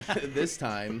This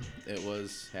time it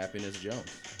was Happiness Jones.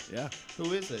 Yeah.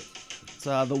 Who is it? It's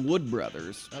the Wood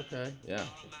Brothers. Okay. Yeah.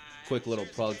 Quick little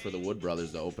plug for the Wood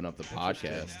Brothers to open up the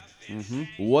podcast. Mm-hmm.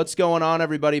 What's going on,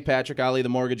 everybody? Patrick Ali, the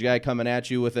mortgage guy, coming at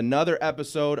you with another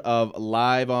episode of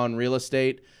Live on Real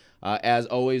Estate. As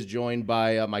always, joined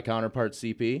by my counterpart,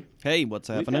 CP. Hey, what's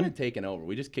We've happening? kind of taken over.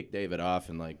 We just kicked David off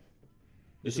and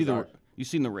You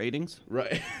seen the ratings?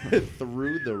 right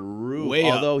through the roof. Way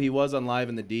up. Although he was on Live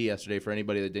in the D yesterday. For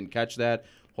anybody that didn't catch that,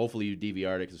 hopefully you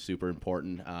DVR'd it because it's super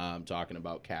important. Talking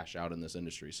about cash out in this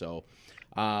industry. So,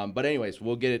 but anyways,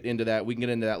 we'll get into that. We can get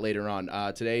into that later on.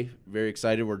 Today, very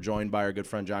excited. We're joined by our good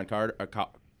friend John Cotter.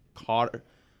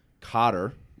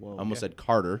 Whoa. I almost said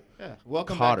Carter. Yeah.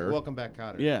 Welcome Cotter. back. Welcome back,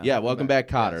 Cotter. Yeah. Welcome back,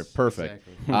 Cotter. Yes, Perfect.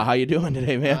 exactly. How you doing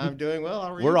today, man? I'm doing well.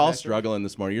 How are you, We're all Patrick? struggling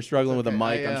this morning. You're struggling with a Okay,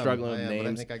 mic. I I'm am, struggling I with am, but I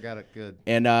names. think I got it good.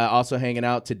 And also hanging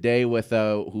out today with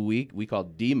who we call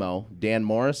Demo, Dan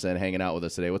Morrison, hanging out with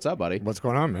us today. What's up, buddy? What's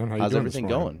going on, man? How you How's doing everything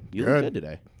this morning? going? You look good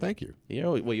today. Thank you. You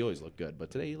know, well, you always look good,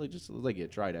 but today you look like you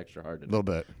tried extra hard A today. little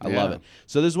bit. I love it.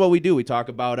 So this is what we do. We talk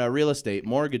about real estate,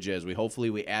 mortgages. We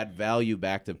add value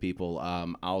back to people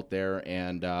out there,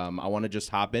 and I want to just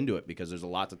hop into it because there's a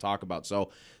lot to talk about.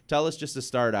 So tell us just to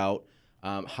start out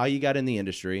how you got in the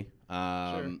industry.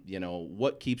 Sure. You know,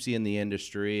 what keeps you in the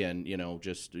industry, and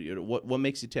just what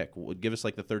makes you tick. Give us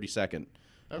like the 30-second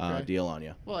Okay. deal on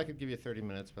you. Well, I could give you 30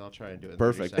 minutes, but I'll try and do it in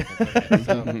Perfect. 30 seconds.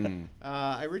 Okay. So,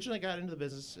 I originally got into the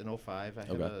business in 05. I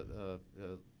have Okay.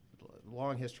 a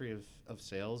long history of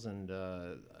sales, and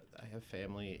I have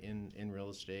family in real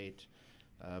estate.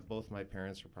 Both my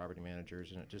parents were property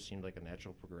managers, and it just seemed like a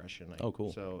natural progression. Oh,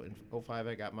 cool. So in 05,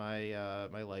 I got my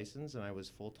my license, and I was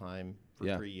full-time for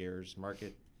Yeah. 3 years.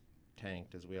 Market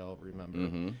tanked, as we all remember.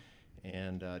 Mm-hmm.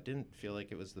 And didn't feel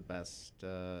like it was the best,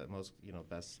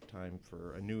 best time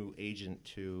for a new agent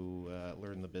to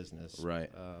learn the business. Right.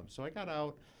 So I got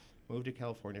out, moved to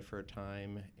California for a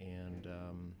time, and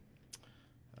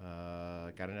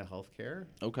got into healthcare,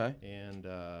 Okay. and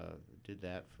did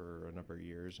that for a number of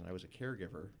years. And I was a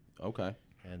caregiver. Okay.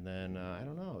 And then I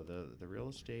don't know, the real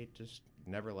estate just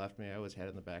never left me. I always had it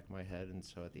in the back of my head, and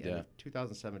so at the end Yeah. of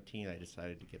 2017, I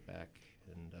decided to get back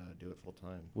and do it full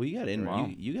time. Well, you got in. Wow.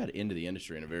 You got into the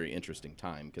industry in a very interesting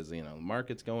time because the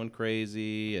market's going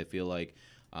crazy. I feel like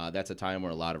that's a time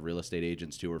where a lot of real estate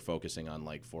agents too are focusing on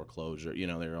like foreclosure.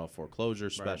 They're all foreclosure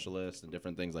specialists and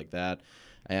different things like that.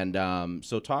 And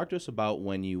so, talk to us about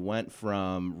when you went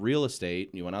from real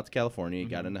estate. You went out to California. You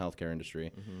got in the healthcare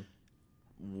industry.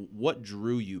 What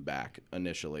drew you back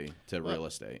initially to real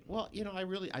estate? Well,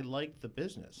 I liked the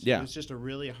business. Yeah. It was just a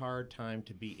really hard time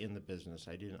to be in the business.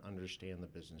 I didn't understand the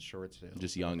business, short sales.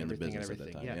 Just young in the everything and business at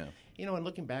that everything. time, yeah. And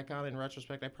looking back on it in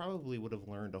retrospect, I probably would have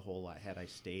learned a whole lot had I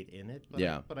stayed in it. But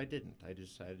Yeah. but I didn't. I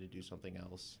decided to do something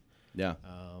else. Yeah.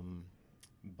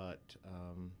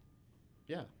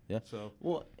 Yeah. Yeah. So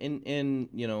Well, and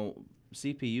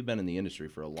CP, you've been in the industry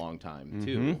for a long time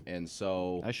too, and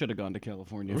so I should have gone to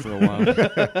California for a while.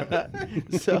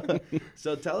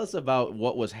 so tell us about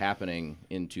what was happening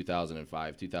in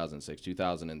 2005, 2006,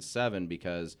 2007,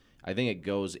 because I think it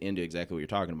goes into exactly what you're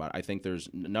talking about. I think there's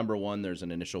number one, there's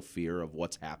an initial fear of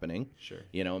what's happening. Sure.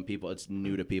 And people, it's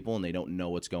new to people and they don't know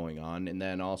what's going on, and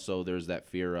then also there's that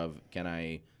fear of can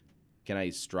I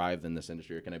strive in this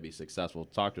industry or can I be successful?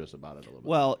 Talk to us about it a little bit.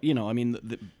 Well,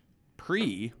 the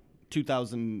pre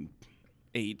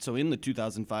 2008, so in the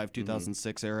 2005,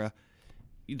 2006 era,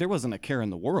 there wasn't a care in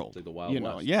the world. like the Wild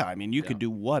West. Yeah, you could do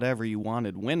whatever you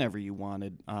wanted, whenever you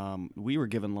wanted. We were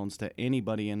giving loans to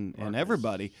anybody and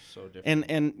everybody. so different.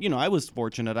 And I was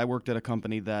fortunate. I worked at a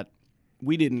company that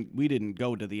we didn't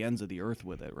go to the ends of the earth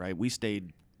with it, right? We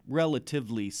stayed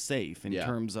relatively safe in Yeah.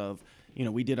 terms of,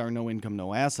 we did our no income,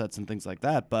 no assets and things like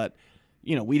that, but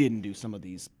we didn't do some of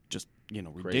these just,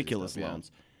 ridiculous stuff, yeah.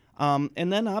 loans.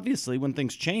 And then obviously when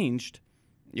things changed,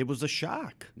 it was a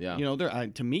shock. Yeah.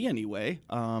 To me anyway,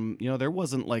 there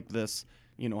wasn't like this,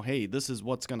 hey, this is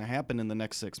what's going to happen in the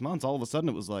next 6 months. All of a sudden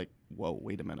it was like, whoa,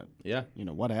 wait a minute. Yeah.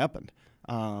 What happened?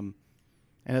 And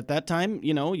at that time,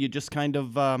 you just kind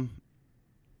of,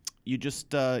 you just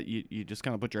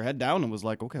kind of put your head down and was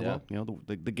like, okay, Yeah. well,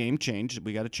 the game changed.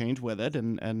 We got to change with it,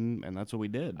 and that's what we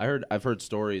did. I've heard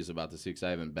stories about this because I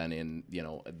haven't been in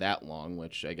that long,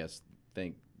 which I guess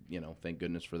thank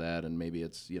goodness for that, and maybe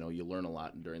it's you learn a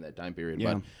lot during that time period.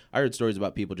 Yeah. But I heard stories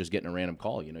about people just getting a random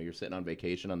call. You're sitting on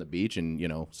vacation on the beach, and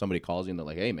somebody calls you and they're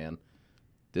like, "Hey, man,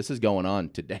 this is going on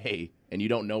today," and you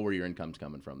don't know where your income's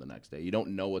coming from the next day. You don't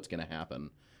know what's going to happen,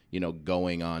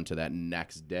 going on to that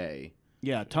next day.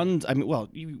 Yeah, tons. I mean, well,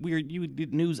 you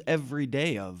did news every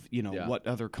day of Yeah. what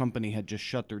other company had just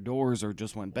shut their doors or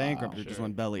just went bankrupt or just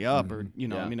went belly up or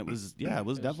Yeah. I mean, it was it was It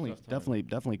was a definitely tough time.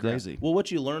 definitely Yeah. crazy. Well,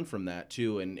 what you learn from that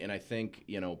too, and I think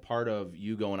part of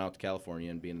you going out to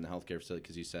California and being in the healthcare facility,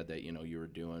 because you said that you were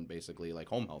doing basically like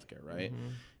home healthcare, right?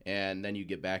 And then you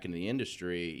get back into the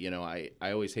industry. I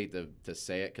always hate to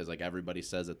say it because like everybody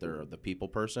says that they're the people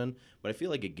person, but I feel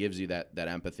like it gives you that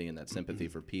empathy and that sympathy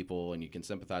for people, and you can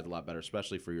sympathize a lot better,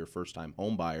 especially for your first time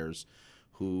home buyers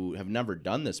who have never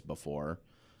done this before,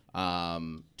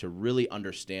 to really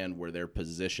understand where their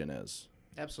position is.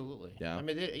 Absolutely. Yeah. I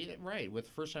mean, right. With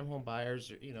first-time home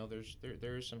buyers,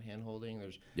 there is some hand-holding.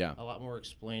 There's Yeah. a lot more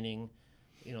explaining,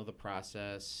 the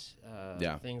process,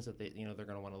 Yeah. things that they're going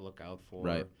to want to look out for.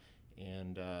 Right.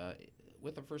 And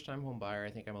with a first-time home buyer, I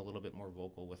think I'm a little bit more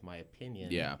vocal with my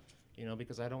opinion. Yeah.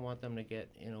 Because I don't want them to get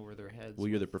in over their heads. Well,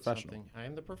 you're the with professional. something. I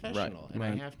am the professional, and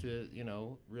I Right. have to,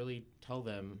 really tell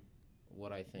them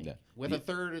what I think. Yeah. With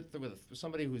with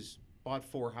somebody who's bought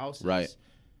 4 houses, Right.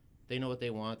 they know what they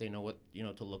want. They know what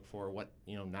to look for, what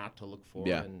not to look for,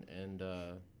 Yeah. and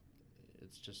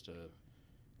it's just a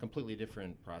completely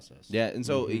different process. Yeah, and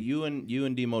so you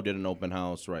and Demo did an open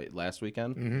house last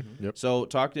weekend. Yep. So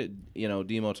talk to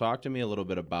Demo. Talk to me a little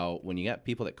bit about when you got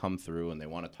people that come through and they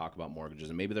want to talk about mortgages,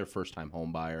 and maybe they're first time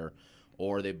home buyer,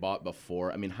 or they bought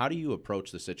before. I mean, how do you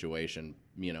approach the situation?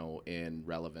 In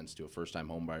relevance to a first time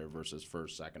home buyer versus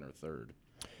first, second, or third.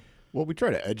 Well, we try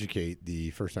to educate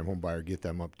the first-time home buyer, get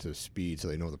them up to speed so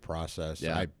they know the process.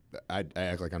 Yeah. I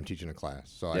act like I'm teaching a class,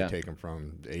 so Yeah. I take them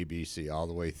from A, B, C all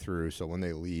the way through. So when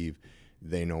they leave,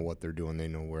 they know what they're doing. They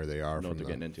know where they are Know what from they're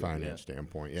the getting into, finance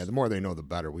standpoint. Yeah, the more they know, the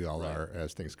better we all Right. are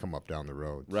as things come up down the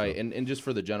road. Right, So, and just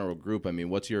for the general group, I mean,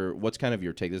 what's kind of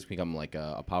your take? This has become like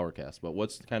a power cast, but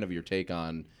what's kind of your take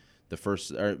on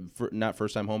the not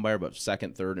first time home buyer, but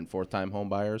second, third, and fourth time home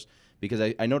buyers?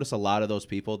 Because I notice a lot of those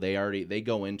people, they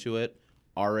go into it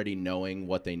already knowing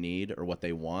what they need or what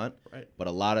they want. Right. But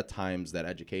a lot of times that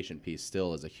education piece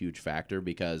still is a huge factor,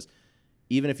 because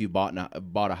even if you bought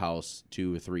a house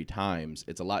 2 or 3 times,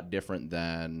 it's a lot different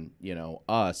than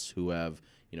us who have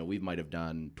we might have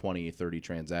done 20, 30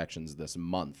 transactions this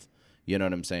month. You know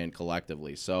what I'm saying,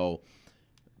 collectively. So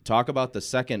talk about the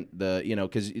second,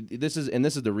 because this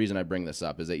is the reason I bring this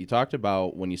up, is that you talked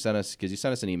about when you sent us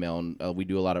an email, and we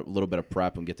do a little bit of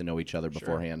prep and get to know each other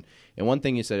beforehand. And one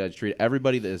thing you said, I treat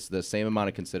everybody the same amount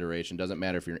of consideration. Doesn't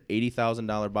matter if you're an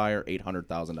 $80,000 buyer,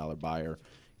 $800,000 buyer,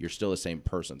 you're still the same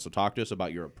person. So talk to us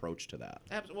about your approach to that.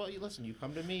 Well, listen. You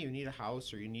come to me. You need a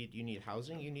house, or you need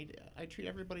housing. I treat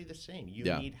everybody the same. You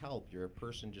Yeah. need help. You're a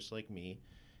person just like me,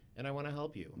 and I want to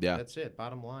help you. Yeah. That's it.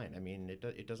 Bottom line. I mean,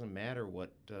 it doesn't matter what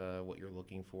you're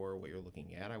looking for, what you're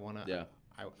looking at. I want to. Yeah.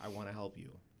 I want to help you.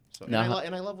 So Now,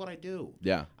 and I love what I do.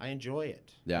 Yeah. I enjoy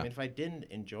it. Yeah. I mean, if I didn't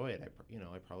enjoy it,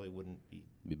 I probably wouldn't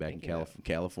Be back in thinking that.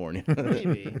 California.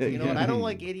 Maybe. And I don't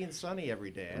like 80 and sunny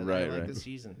every day. I Right, like right. the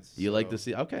seasons. You like so, to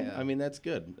see? Okay, yeah. I mean that's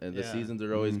good. And the Yeah. seasons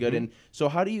are always good. And so,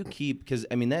 how do you keep? Because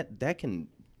I mean that can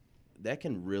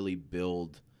really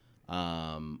build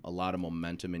a lot of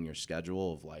momentum in your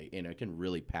schedule of it can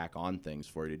really pack on things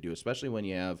for you to do, especially when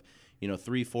you have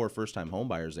 3, 4 first time home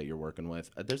buyers that you're working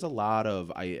with. There's a lot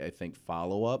of I think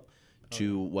follow up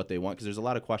to what they want, because there's a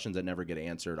lot of questions that never get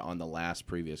answered on the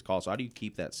previous call. So how do you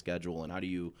keep that schedule,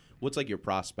 and what's like your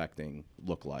prospecting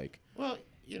look like? Well,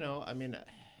 I mean,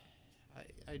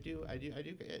 I do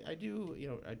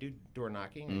door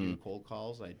knocking. I do cold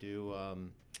calls. I do,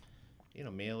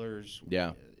 mailers.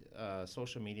 Yeah.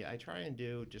 Social media. I try and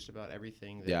do just about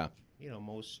everything that Yeah.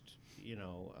 most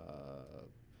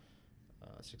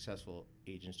successful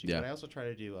agents do. Yeah. But I also try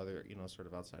to do other sort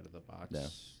of outside of the box Yeah.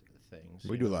 things.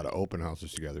 we do a lot of open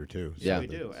houses together too. Yeah. We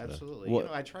do, that's, absolutely. Well-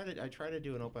 I try to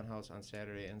do an open house on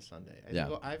Saturday and Sunday.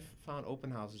 Yeah. I've found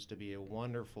open houses to be a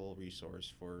wonderful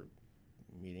resource for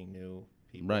meeting new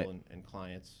people Right. and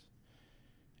clients.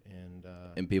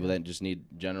 And people that just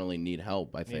generally need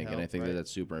help, I think, and I help, think right.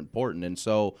 that's super important. And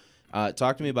so,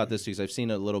 talk to me about this, because I've seen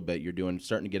a little bit. You're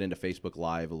starting to get into Facebook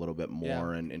Live a little bit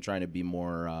more, Yeah. and trying to be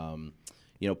more,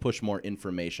 push more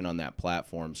information on that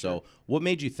platform. So, what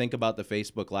made you think about the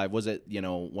Facebook Live? Was it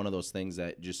one of those things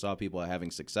that you just saw people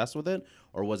having success with it,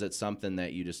 or was it something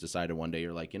that you just decided one day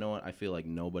you're like, you know what, I feel like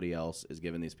nobody else is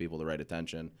giving these people the right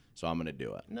attention, so I'm going to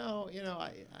do it. No,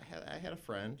 I had a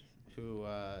friend who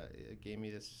gave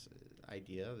me this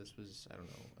idea. This was, I don't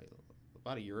know,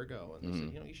 about a year ago, and they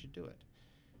said, you should do it,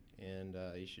 and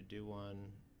you should do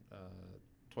one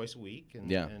twice a week,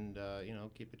 and Yeah. and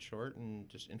keep it short and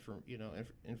just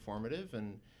informative,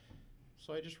 and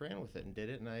so I just ran with it and did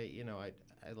it, and I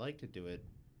like to do it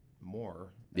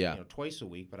more. Yeah. Twice a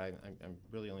week, but I'm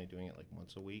really only doing it like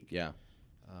once a week. Yeah.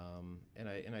 And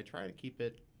I try to keep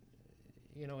it,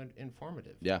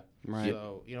 informative. Yeah. Right.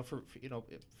 So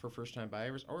for first time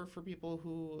buyers or for people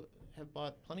who have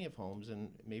bought plenty of homes and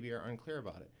maybe are unclear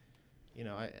about it.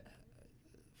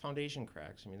 Foundation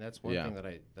cracks. I mean, that's one Yeah. thing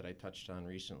that I touched on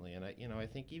recently, and I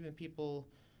think even people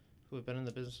who have been in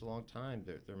the business a long time,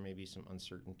 there may be some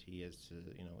uncertainty as to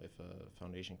if a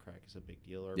foundation crack is a big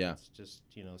deal or Yeah. if it's just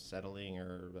settling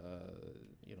or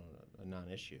a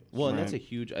non-issue. Well, and that's Right.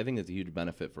 I think that's a huge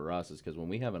benefit for us is because when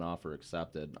we have an offer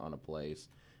accepted on a place,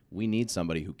 we need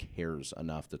somebody who cares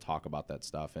enough to talk about that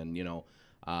stuff. And,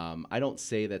 I don't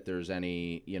say that there's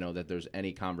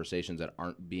any conversations that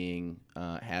aren't being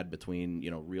had between,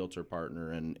 realtor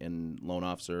partner and loan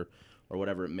officer or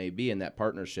whatever it may be in that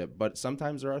partnership. But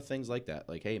sometimes there are things like that.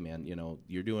 Like, hey, man,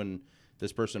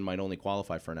 this person might only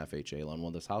qualify for an FHA loan.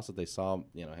 Well, this house that they saw,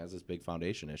 has this big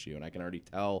foundation issue, and I can already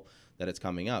tell that it's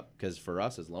coming up because for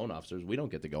us as loan officers, we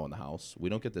don't get to go in the house. We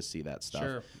don't get to see that stuff.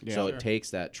 Sure. So Yeah. it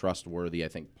takes that trustworthy, I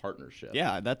think, partnership.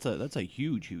 Yeah, that's a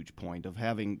huge point of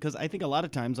having, because I think a lot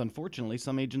of times, unfortunately,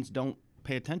 some agents don't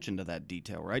pay attention to that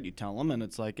detail, right? You tell them, and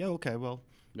it's like, yeah, okay, well,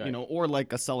 Right. or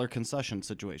like a seller concession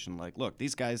situation, like, look,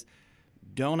 these guys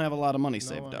don't have a lot of money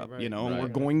saved money, up, right, and right. we're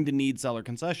going to need seller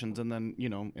concessions, and then,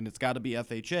 and it's got to be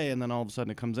FHA, and then all of a sudden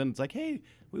it comes in, it's like, hey,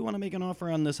 we want to make an offer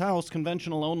on this house,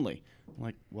 conventional only. I'm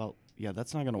like, well, yeah,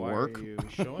 that's not going to Why work. are you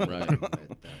showing me Right.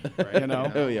 that then,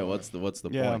 right? Oh yeah, what's the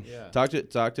Yeah. point? Yeah. Talk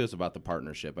to us about the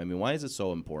partnership. I mean, why is it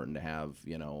so important to have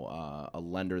a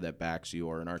lender that backs you,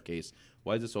 or in our case,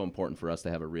 why is it so important for us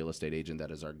to have a real estate agent that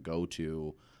is our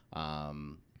go-to,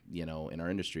 in our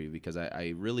industry? Because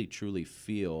I really truly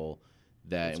feel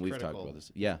that, It's and we've critical. talked about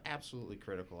this. Yeah, Absolutely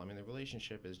critical. I mean, the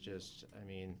relationship is just. I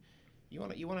mean, you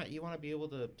want to be able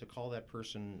to call that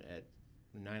person at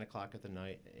 9 o'clock at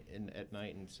night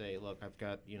and say, look, I've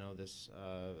got this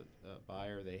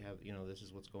buyer. They have this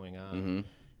is what's going on.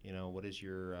 Mhm. What is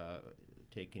your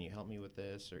take? Can you help me with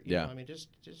this? Or Yeah. I mean, just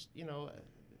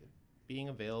being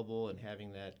available and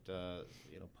having that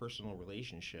personal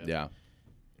relationship. yeah.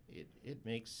 It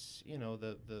makes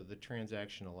the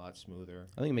transaction a lot smoother.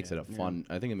 I think it makes it a And- fun.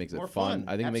 I think it makes More it fun. fun.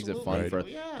 I think it makes it fun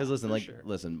Absolutely. for Yeah, because listen, for like sure.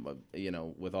 listen,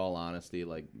 with all honesty,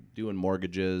 like doing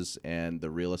mortgages and the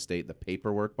real estate, the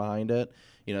paperwork behind it.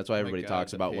 That's why everybody God,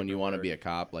 talks the about when you want to be a paperwork.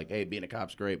 cop. Like, hey, being a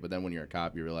cop's great, but then when you're a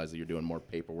cop, you realize that you're doing more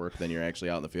paperwork than you're actually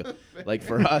out in the field. Like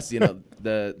for us,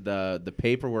 the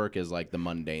paperwork is like the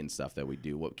mundane stuff that we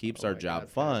do. What keeps Oh our my job God,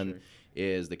 fun Patrick.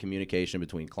 is the communication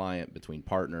between client, between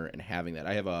partner, and having that.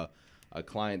 I have a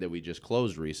client that we just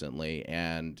closed recently,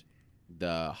 and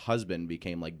the husband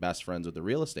became like best friends with the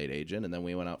real estate agent, and then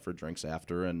we went out for drinks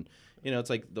after, and it's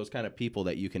like those kind of people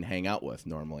that you can hang out with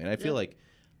normally. And I feel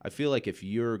like if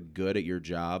you're good at your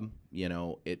job,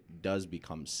 it does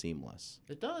become seamless.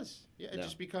 It does. Yeah, it Yeah.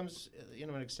 just becomes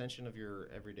an extension of your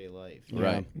everyday life.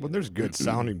 Right. Well, there's good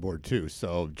sounding board too.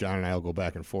 So John and I will go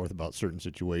back and forth about certain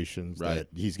situations Right. that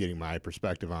he's getting my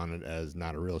perspective on it as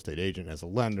not a real estate agent, as a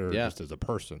lender, Yeah. just as a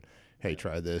person. Hey,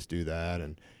 try this, do that,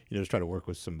 and just try to work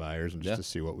with some buyers and just Yeah. to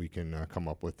see what we can come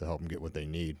up with to help them get what they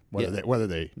need, Yeah. whether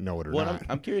they know it or Well, not.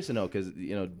 I'm curious to know because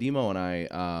Demo and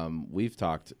I we've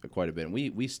talked quite a bit, and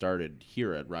we started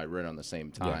here at right around the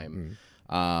same time.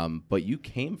 But you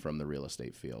came from the real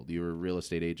estate field. You were a real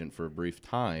estate agent for a brief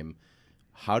time.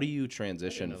 How do you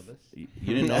transition? know this. You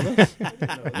didn't know this?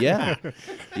 Yeah.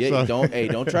 Yeah.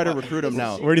 Don't try to recruit him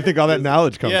now. Where do you think all that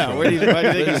knowledge comes from? why do you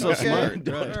think he's so smart?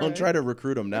 Don't try to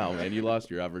recruit him now, man. You lost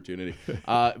your opportunity.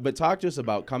 But talk to us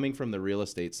about coming from the real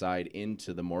estate side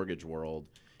into the mortgage world.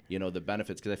 The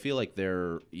benefits, because I feel like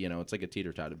they're, it's like a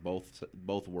teeter-totter.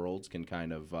 Both worlds can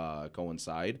kind of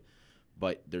coincide,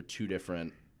 but they're two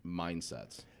different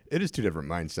mindsets. It is two different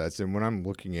mindsets, and when I'm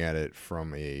looking at it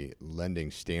from a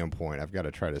lending standpoint, I've got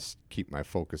to try to keep my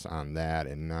focus on that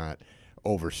and not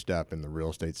overstep in the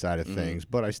real estate side of things.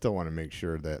 But I still want to make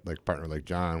sure that, like a partner like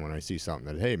John, when I see something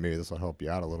that, hey, maybe this will help you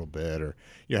out a little bit, or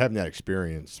having that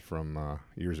experience from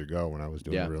years ago when I was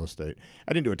doing Yeah. the real estate.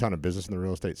 I didn't do a ton of business in the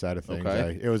real estate side of things.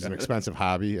 Okay. It was an expensive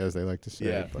hobby, as they like to say.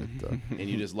 Yeah. But, And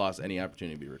you just lost any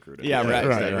opportunity to be recruited. Yeah,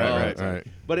 right. Right.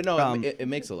 But no, Um, it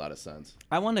makes a lot of sense.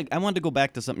 I want to go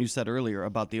back to something you said earlier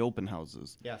about the open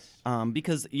houses. Yes.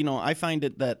 Because I find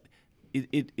it that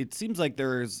it seems like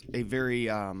there's a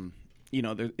very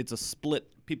it's a split.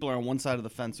 People are on one side of the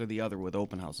fence or the other with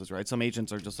open houses, right? Some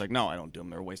agents are just like, no, I don't do them;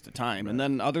 they're a waste of time. And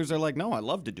then others are like, no, I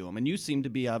love to do them. And you seem to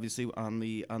be obviously on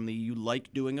the you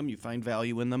like doing them, you find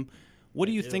value in them. What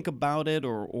do you think about it,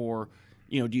 or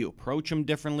do you approach them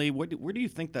differently? Where do you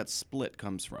think that split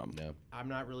comes from? Yeah. I'm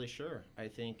not really sure. I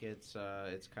think it's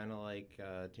kind of like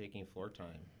taking floor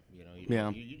time. You Yeah.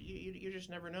 you just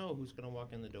never know who's going to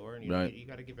walk in the door, and Right. you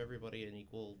got to give everybody an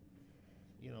equal,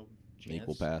 chance.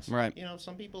 Equal pass. Right.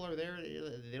 Some people are there.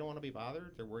 They don't want to be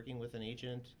bothered. They're working with an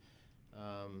agent.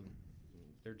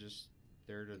 They're just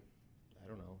there to, I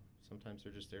don't know. Sometimes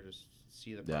they're just there to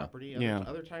see the Yeah. property. Yeah.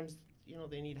 Other times,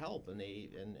 they need help,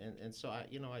 and so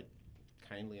I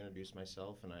kindly introduce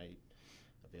myself, and I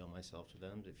avail myself to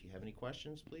them. If you have any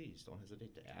questions, please don't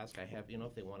hesitate to ask. I have,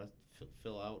 if they want to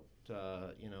fill out,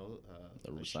 a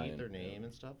sheet, their name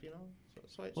and stuff,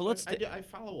 I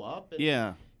follow up. And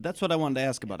Yeah, that's what I wanted to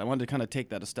ask about. I wanted to kind of take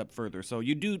that a step further. So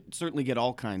you do certainly get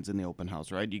all kinds in the open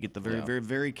house, right? You get the very, Yeah. very,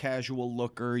 very casual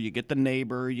looker. You get the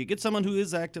neighbor. You get someone who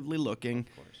is actively looking.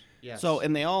 Of course. Yes. So,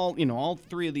 and they all, all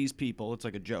three of these people, it's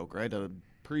like a joke, right? A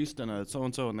priest and a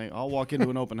so-and-so, and they all walk into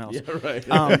an open house. Yeah, right.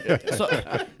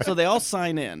 So they all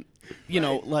sign in,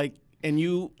 and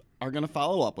you are going to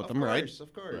follow up with them, right?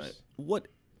 Of course. Right.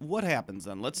 What happens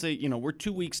then? Let's say, we're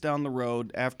 2 weeks down the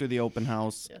road after the open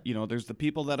house. Yeah. There's the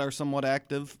people that are somewhat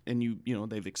active, and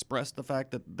they've expressed the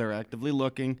fact that they're actively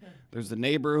looking. Yeah. There's the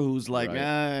neighbor who's like,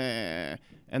 Right.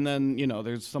 and then,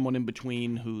 there's someone in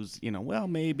between who's, well,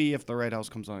 maybe if the right house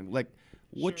comes on. Like,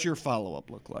 what's Sure. your follow-up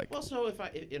look like? Well, so if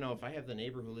I have the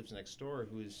neighbor who lives next door,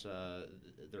 who's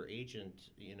their agent,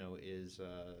 is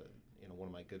one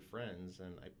of my good friends,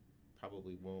 and I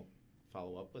probably won't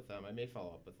follow up with them. I may follow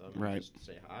up with them, and Right. just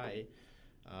say hi.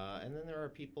 And then there are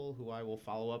people who I will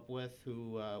follow up with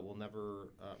who will never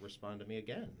respond to me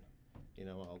again.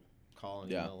 I'll call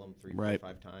and Yeah. email them 3, Right. 4,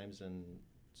 5 times, and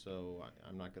so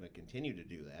I'm not going to continue to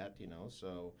do that.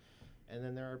 So. And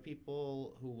then there are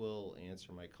people who will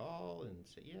answer my call and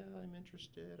say, "Yeah, I'm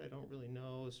interested. I don't really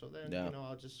know." So then, Yeah.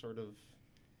 I'll just sort of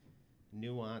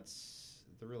nuance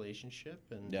the relationship,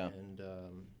 and Yeah.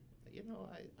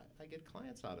 I get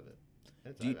clients out of it.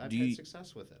 I've Do had you-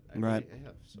 success with it. Right. I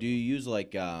have. So. Do you use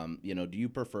do you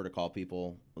prefer to call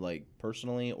people like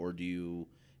personally, or do you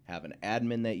have an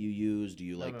admin that you use? Do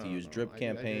you like to use drip I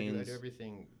campaigns? do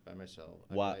everything by myself.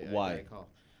 Why? I call.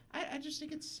 I just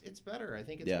think it's better. I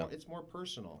think it's more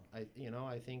personal. I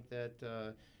think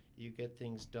that you get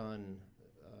things done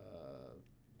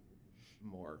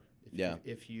more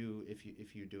if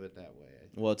you do it that way.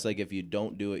 Well, it's like if you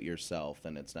don't do it yourself,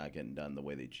 then it's not getting done the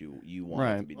way that you want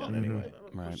it to Right. be done Mhm. anyway.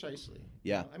 Right. Precisely.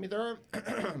 Yeah. I mean, there are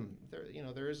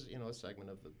there is a segment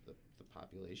of the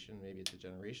population, maybe it's a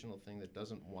generational thing, that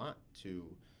doesn't want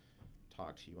to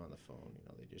talk to you on the phone.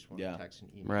 They just want Yeah. to text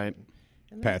and email. Right.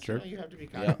 And that's, Patrick. you have to be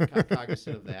Yeah.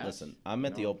 cognizant of that. Listen, I'm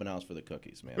at the know. open house for the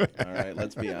cookies, man. All right,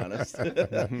 let's be honest.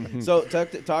 So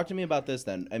talk to me about this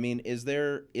then. I mean, is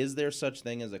there such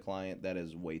thing as a client that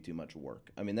is way too much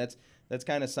work? I mean, that's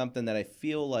kind of something that I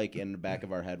feel like in the back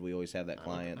of our head we always have that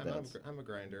client that's I'm a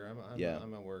grinder.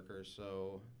 I'm a worker.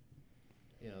 So,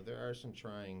 there are some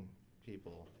trying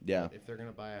people. Yeah. But if they're going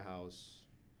to buy a house,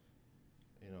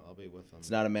 I'll be with them. it's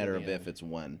not a matter till of the if, end. it's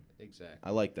when. Exactly.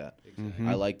 I like that. Exactly.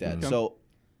 I like that. Mhm. So,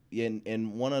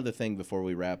 and one other thing before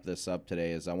we wrap this up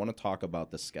today is I want to talk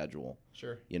about the schedule.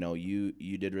 Sure.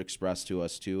 You did express to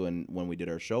us too, and when we did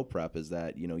our show prep, is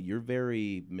that you're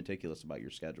very meticulous about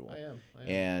your schedule, I am.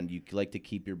 and you like to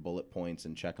keep your bullet points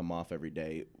and check them off every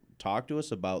day. Talk to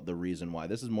us about the reason why.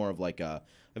 This is more of like I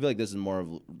feel like this is more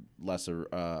of lesser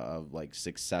of like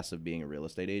success of being a real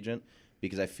estate agent,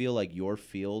 because I feel like your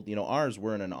field, ours,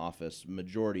 we're in an office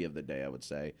majority of the day, I would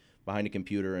say, behind a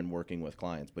computer and working with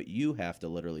clients, but you have to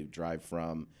literally drive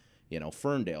from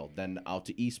Ferndale, then out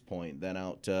to East Point, then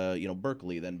out to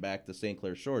Berkeley, then back to St.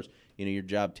 Clair Shores. Your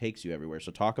job takes you everywhere.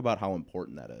 So talk about how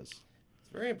important that is. It's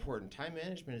very important. Time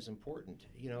management is important,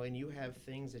 and you have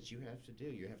things that you have to do.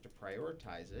 You have to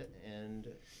prioritize it, and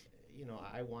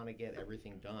I want to get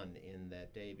everything done in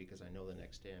that day because I know the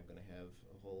next day I'm going to have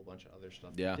a whole bunch of other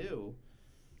stuff Yeah. to do.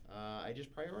 I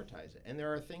just prioritize it, and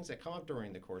there are things that come up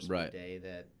during the course of Right. the day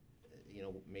that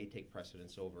may take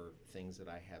precedence over things that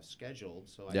I have scheduled.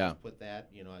 So I Yeah. just put that,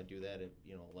 I do that at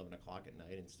 11 o'clock at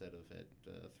night instead of at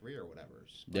 3 or whatever.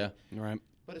 Yeah. Right.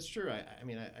 But it's true. I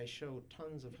mean, I show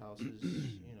tons of houses.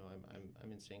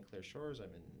 I'm in St. Clair Shores. I'm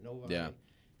in Novi. Yeah.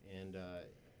 And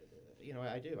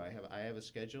I do. I have a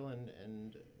schedule,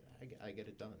 and I get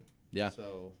it done. Yeah.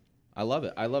 So I love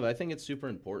it. I think it's super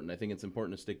important. I think it's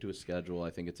important to stick to a schedule. I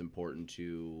think it's important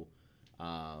to,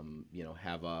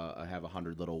 have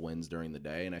 100 little wins during the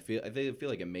day. And I feel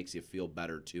like it makes you feel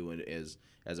better too,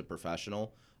 as a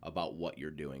professional about what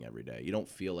you're doing every day. You don't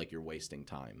feel like you're wasting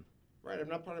time. Right, I'm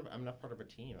not part of a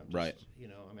team. I'm just, Right.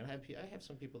 I mean, I have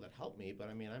some people that help me, but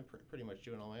I mean, I'm pretty much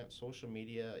doing all my own social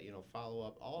media, follow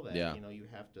up, all that. Yeah. You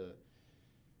have to,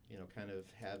 kind of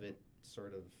have it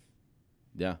sort of.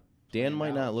 Yeah. Dan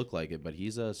Planned might not out. look like it, but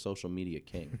he's a social media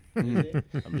king. Is it?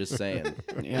 I'm just saying.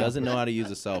 He Yeah. doesn't know how to use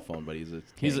a cell phone, but he's a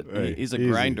king. Right. He's a Easy.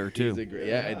 grinder too. He's a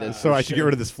yeah, that's So for I should get sure.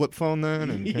 rid of this flip phone then.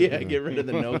 And Yeah, get rid of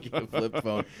the Nokia flip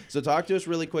phone. So talk to us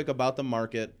really quick about the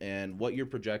market and what your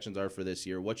projections are for this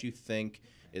year. What you think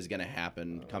is going to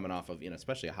happen coming off of,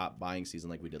 especially a hot buying season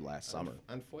like we did last summer.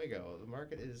 On Fuego, the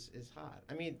market is hot.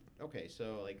 I mean, okay,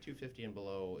 so like 250 and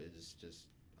below is just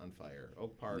on fire.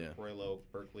 Oak Park, Yeah. Royal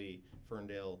Oak, Berkeley,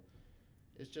 Ferndale.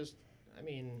 It's just, I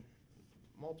mean,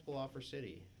 multiple offer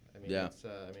city. I mean, Yeah. it's,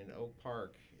 Oak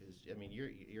Park is, I mean,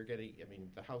 you're getting, I mean,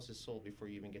 the house is sold before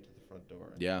you even get to the front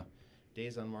door. Yeah,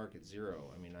 Days on market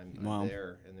 0. I mean, I'm Wow.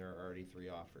 there, and there are already 3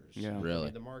 offers. Yeah. I mean,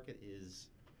 Really? the market is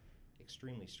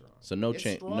extremely strong. so no It's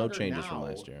change, no stronger changes from now.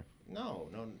 last year. No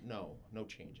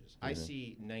changes. I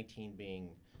see 19 being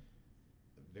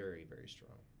very, very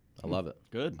strong. I love it.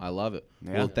 Good. I love it.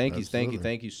 Yeah. Well, thank you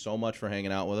Absolutely. so much for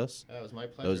hanging out with us. That was my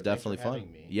pleasure. That was Thanks definitely for fun.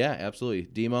 having me. Yeah, absolutely.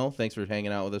 Demo, thanks for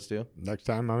hanging out with us too. Next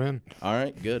time I'm in. All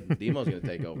right, good. Demo's going to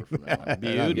take over from now on.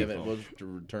 Beautiful. We'll just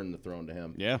return the throne to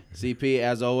him. Yeah. CP,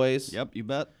 as always. Yep. You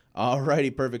bet. All righty,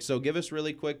 perfect. So give us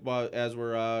really quick as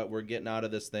we're getting out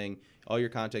of this thing, all your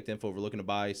contact info. If we're looking to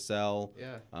buy, sell,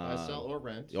 Yeah. Uh, Sell or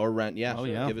rent. or rent. Yeah, Oh,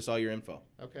 sure. yeah. Give us all your info.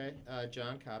 Okay.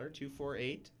 John Cotter,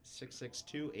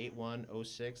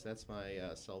 248-662-8106. That's my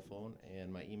cell phone.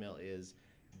 And my email is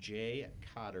jcotter,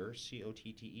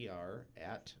 COTTER,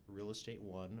 at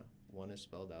realestate1 is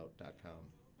spelled out, .com.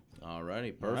 All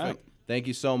righty, All perfect. right. Thank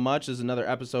you so much. This is another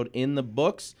episode in the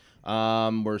books.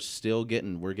 We're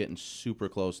getting super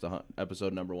close to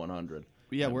episode number 100.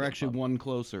 Yeah, we're actually one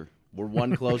closer. We're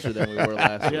one closer than we were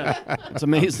last year. It's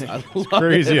amazing. I love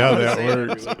crazy it. how I'm gonna that say it,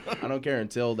 works. everyone. I don't care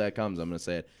until that comes. I'm going to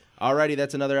say it. Alrighty,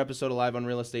 that's another episode of Live on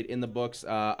Real Estate in the books.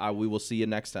 We will see you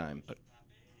next time.